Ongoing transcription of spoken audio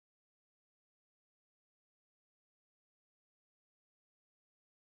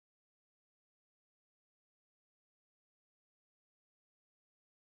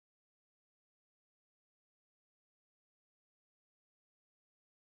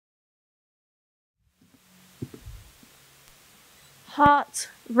heart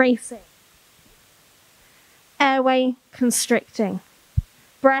racing, airway constricting,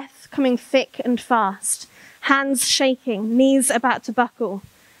 breath coming thick and fast, hands shaking, knees about to buckle.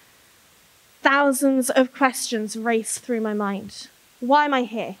 Thousands of questions race through my mind. Why am I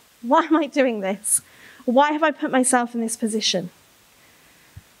here? Why am I doing this? Why have I put myself in this position?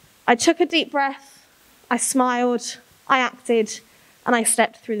 I took a deep breath, I smiled, I acted, and I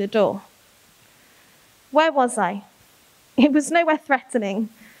stepped through the door. Where was I? It was nowhere threatening.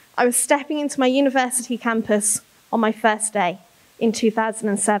 I was stepping into my university campus on my first day in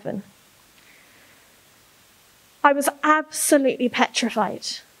 2007. I was absolutely petrified.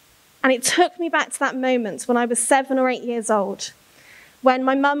 And it took me back to that moment when I was 7 or 8 years old, when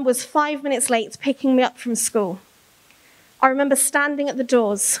my mum was 5 minutes late picking me up from school. I remember standing at the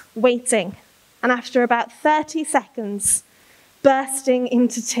doors, waiting, and after about 30 seconds, bursting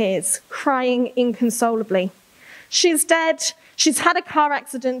into tears, crying inconsolably. She's dead, she's had a car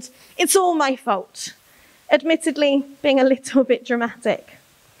accident, it's all my fault. Admittedly, being a little bit dramatic.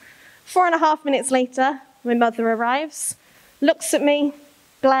 4.5 minutes later, my mother arrives, looks at me,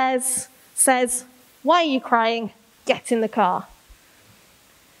 glares, says, "Why are you crying? Get in the car."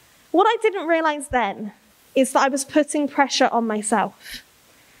 What I didn't realize then is that I was putting pressure on myself.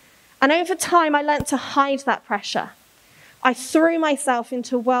 And over time, I learnt to hide that pressure. I threw myself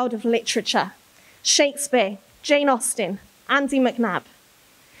into a world of literature, Shakespeare, Jane Austen, Andy McNab.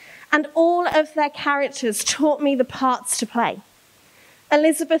 And all of their characters taught me the parts to play.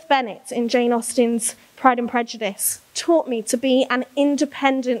 Elizabeth Bennet in Jane Austen's Pride and Prejudice taught me to be an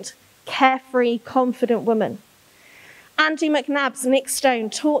independent, carefree, confident woman. Andy McNab's Nick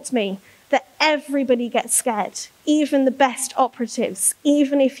Stone taught me that everybody gets scared, even the best operatives,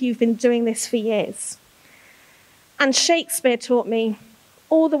 even if you've been doing this for years. And Shakespeare taught me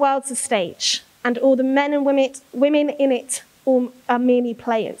all the world's a stage, and all the men and women in it are merely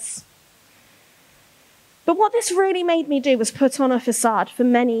players. But what this really made me do was put on a facade for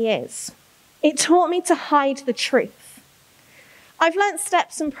many years. It taught me to hide the truth. I've learnt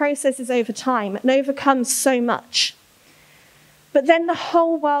steps and processes over time and overcome so much. But then the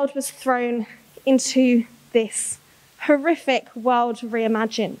whole world was thrown into this horrific world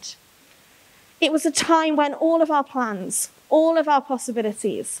reimagined. It was a time when all of our plans, all of our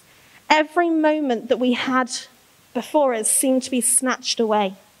possibilities, every moment that we had before us seemed to be snatched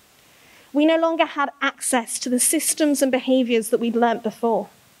away. We no longer had access to the systems and behaviours that we'd learnt before.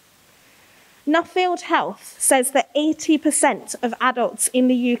 Nuffield Health says that 80% of adults in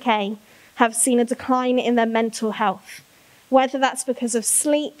the UK have seen a decline in their mental health, whether that's because of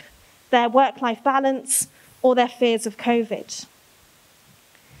sleep, their work-life balance, or their fears of COVID.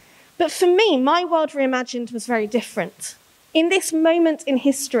 But for me, my world reimagined was very different. In this moment in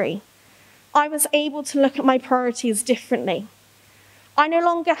history, I was able to look at my priorities differently. I no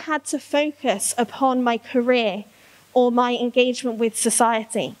longer had to focus upon my career or my engagement with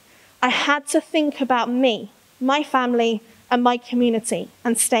society. I had to think about me, my family, and my community,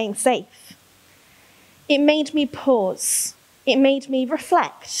 and staying safe. It made me pause. It made me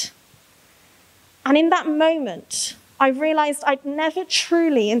reflect. And in that moment, I realized I'd never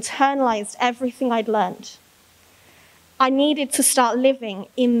truly internalized everything I'd learned. I needed to start living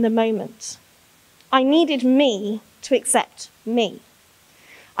in the moment. I needed me to accept me.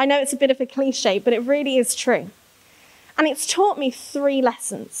 I know it's a bit of a cliche, but it really is true. And it's taught me 3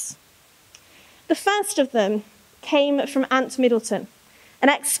 lessons. The first of them came from Ant Middleton, an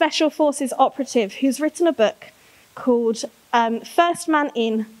ex-Special Forces operative who's written a book called First Man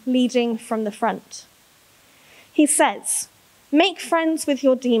In, Leading from the Front. He says, "Make friends with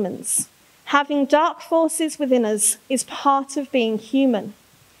your demons. Having dark forces within us is part of being human.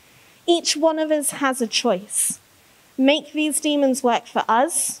 Each one of us has a choice. Make these demons work for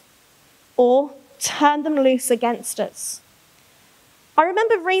us, or turn them loose against us." I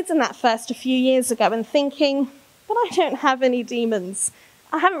remember reading that first a few years ago and thinking, but I don't have any demons.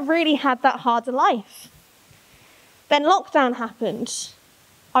 I haven't really had that hard a life. Then lockdown happened.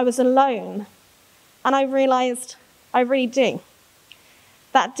 I was alone, and I realized I really do.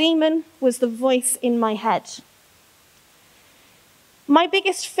 That demon was the voice in my head. My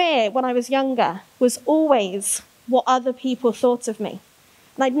biggest fear when I was younger was always what other people thought of me.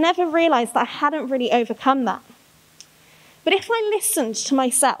 And I'd never realized that I hadn't really overcome that. But if I listened to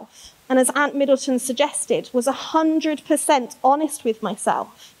myself, and as Ant Middleton suggested, was 100% honest with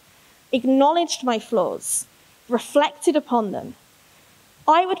myself, acknowledged my flaws, reflected upon them,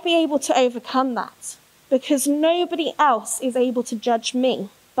 I would be able to overcome that, because nobody else is able to judge me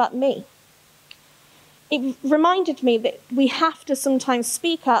but me. It reminded me that we have to sometimes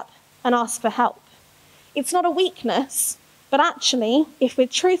speak up and ask for help. It's not a weakness, But actually, if we're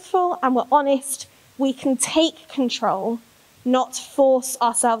truthful and we're honest, we can take control, not force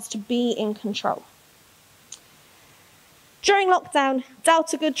ourselves to be in control. During lockdown,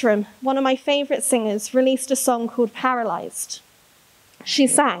 Delta Goodrum, one of my favourite singers, released a song called Paralysed. She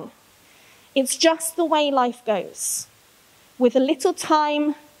sang, "It's just the way life goes. With a little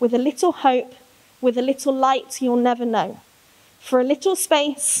time, with a little hope, with a little light you'll never know. For a little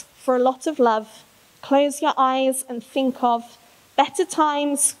space, for a lot of love, close your eyes and think of better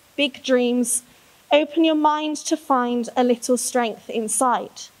times, big dreams. Open your mind to find a little strength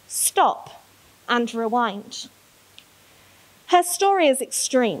inside. Stop and rewind." Her story is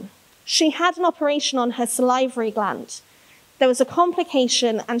extreme. She had an operation on her salivary gland. There was a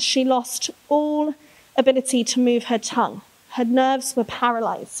complication and she lost all ability to move her tongue. Her nerves were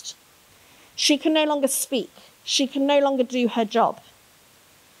paralysed. She could no longer speak. She could no longer do her job.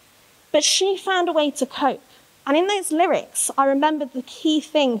 But she found a way to cope. And in those lyrics, I remembered the key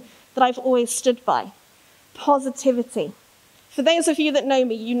thing that I've always stood by: positivity. For those of you that know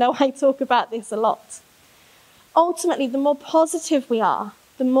me, you know I talk about this a lot. Ultimately, the more positive we are,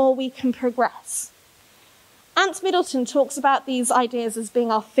 the more we can progress. Ant Middleton talks about these ideas as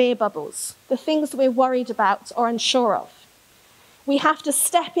being our fear bubbles, the things that we're worried about or unsure of. We have to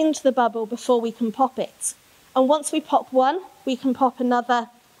step into the bubble before we can pop it. And once we pop one, we can pop another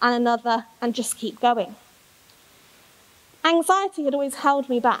and just keep going. Anxiety had always held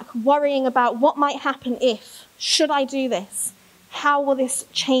me back, worrying about what might happen if, should I do this? How will this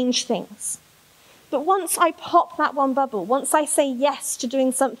change things? But once I pop that one bubble, once I say yes to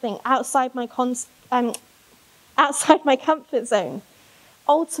doing something outside my comfort zone,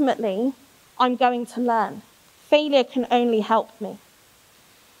 ultimately, I'm going to learn. Failure can only help me.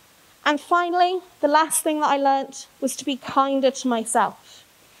 And finally, the last thing that I learnt was to be kinder to myself.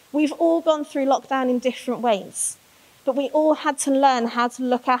 We've all gone through lockdown in different ways, but we all had to learn how to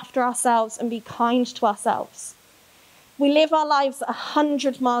look after ourselves and be kind to ourselves. We live our lives at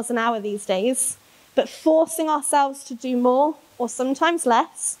 100 miles an hour these days, but forcing ourselves to do more, or sometimes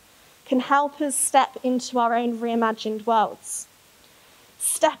less, can help us step into our own reimagined worlds.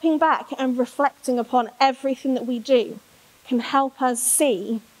 Stepping back and reflecting upon everything that we do can help us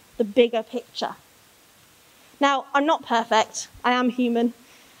see the bigger picture. Now, I'm not perfect, I am human,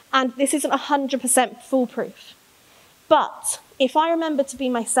 and this isn't 100% foolproof. But if I remember to be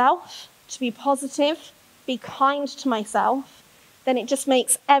myself, to be positive, be kind to myself, then it just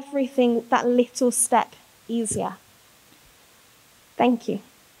makes everything that little step easier. Thank you.